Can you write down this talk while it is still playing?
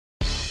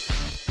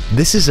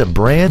This is a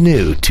brand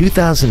new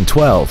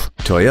 2012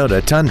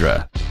 Toyota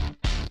Tundra.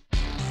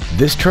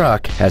 This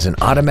truck has an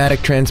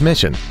automatic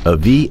transmission, a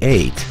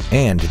V8,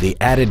 and the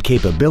added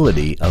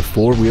capability of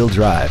four-wheel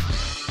drive.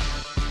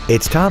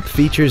 Its top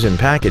features and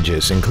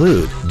packages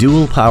include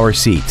dual power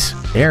seats,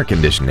 air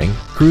conditioning,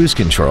 cruise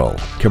control,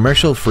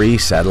 commercial-free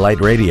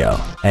satellite radio,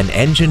 an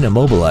engine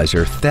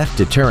immobilizer theft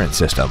deterrent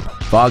system,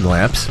 fog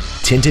lamps,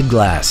 tinted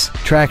glass,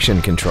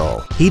 traction control,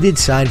 heated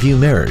side view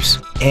mirrors,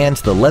 and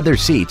the leather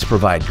seats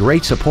provide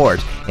great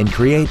support and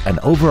create an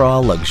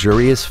overall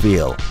luxurious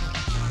feel.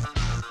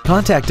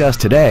 Contact us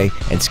today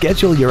and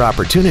schedule your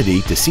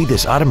opportunity to see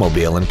this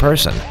automobile in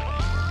person.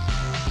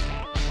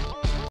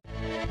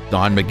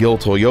 Don McGill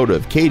Toyota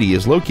of Katy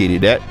is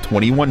located at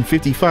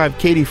 2155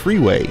 Katy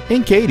Freeway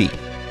in Katy.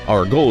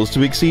 Our goal is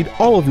to exceed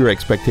all of your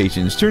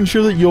expectations to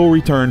ensure that you'll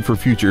return for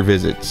future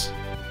visits.